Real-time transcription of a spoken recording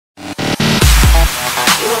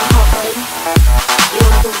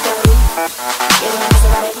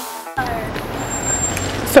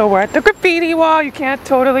So we're at the graffiti wall. You can't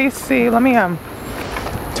totally see. Let me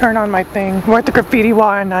turn on my thing. We're at the graffiti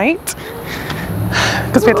wall at night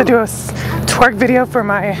because we have to do a twerk video for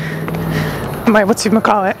my what you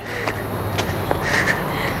call it.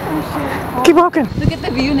 Keep walking. Look at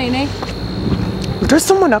the view, Nene. There's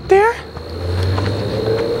someone up there.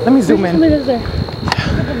 Let me zoom in. Somebody is there. Look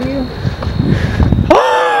at the view.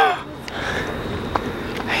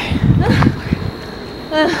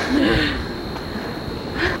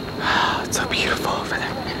 It's so beautiful over there.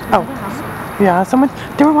 Oh, yeah,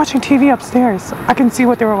 they were watching TV upstairs. I can see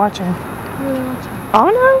what they were watching. What were they watching? Oh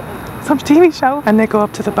no, some TV show. And they go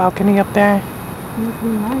up to the balcony up there. Must be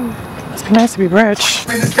nice. Must be nice to be rich.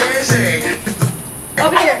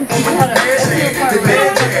 Over here.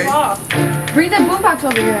 Bring that boombox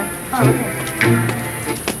over here. Oh, okay.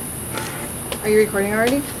 Are you recording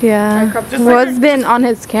already? Yeah. Well, it's been on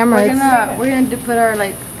his camera. We're gonna put our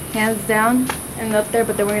like hands down and up there,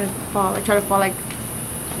 but then we're gonna fall, like try to fall like,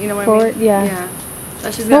 you know what forward, I mean? yeah. Yeah.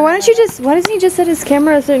 That's just Well, why doesn't he just set his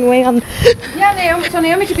camera a certain way on? Yeah, Naomi. So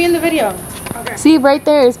Naomi should be in the video. Okay. See, right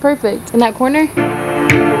there is perfect in that corner.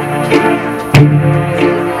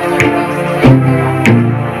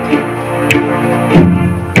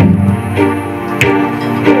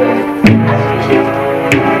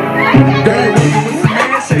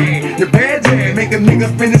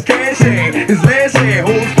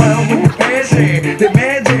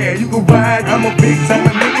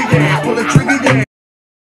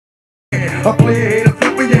 I play the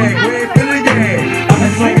flipper, yeah, way Philly, yeah.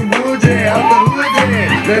 I'm slanging wood, yeah, I'm the hood,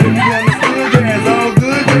 yeah. Let it be understood, yeah, it's all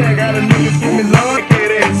good, yeah. Got a nigga screaming, Lord, that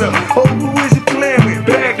ass up. Oh, who is you playing with?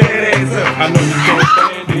 Back that ass up. I know you can't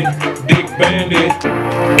stand it, Dick Bandit.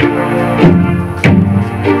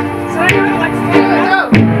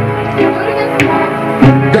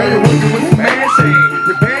 Girl, you're working with some ass, yeah.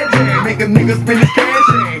 Your bad, yeah, make a nigga spend his cash,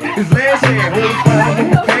 yeah. His last, yeah, hold his fire with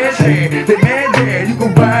the cash, yeah. They mad, yeah, you can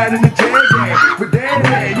buy it in the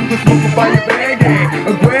buy your bag, yeah. A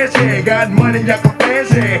grass, yeah. Got money, y'all can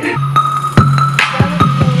pass, yeah.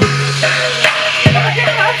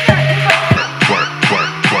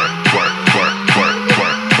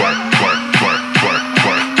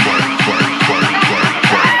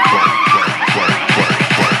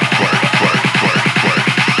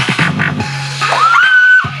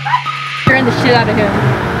 Scaring the shit out of him.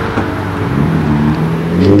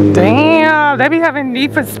 Damn, they be having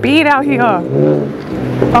Need for Speed out here.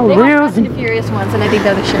 Oh, they real? Fast and the Furious ones, and I think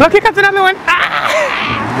they're the shit. Look, here comes another one. Ah!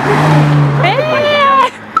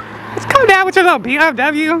 Hey! Let's come down with your little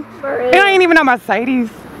BMW. It ain't even on Mercedes.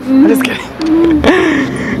 I'm just kidding.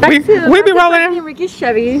 we be rolling in. Ricky's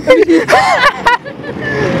Chevy. Look,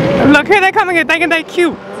 here they coming in thinking they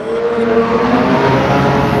cute.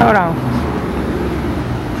 Hold on.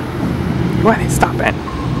 Why they stopping?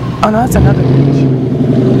 Oh no, that's another bitch.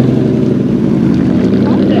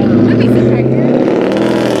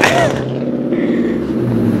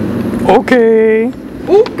 Okay.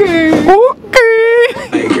 Okay. Okay.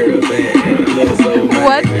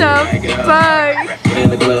 What the fuck? In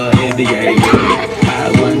the club, in the air. I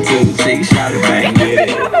 1, 2, 6, shot it, bang, get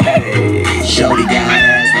it. Hey, shorty got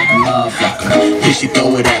ass like a motherfucker. If she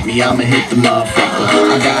throw it at me, I'ma hit the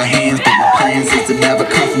motherfucker. I got hands, but my plans is to never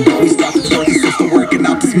come from. But we start the twerking system working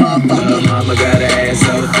out this motherfucker. Mama got her ass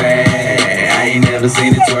so fat. I ain't never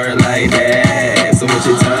seen it twerk like that. So when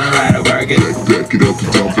she turn right, I work it. Back it up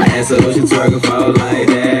and dump it. And so when she twerk it fall like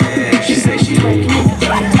that. She say she like it.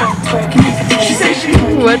 She say she like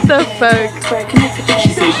it. What the fuck? She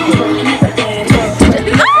say she like it.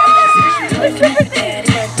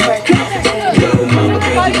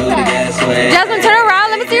 Jasmine, turn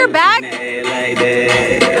around. Let me see your back.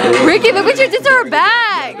 Ricky, look what you did to her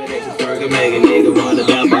back.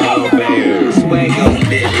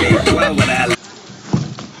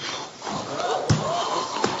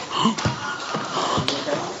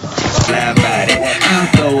 I'm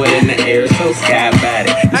throwing in the air, so sky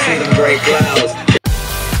body. You see them great clouds.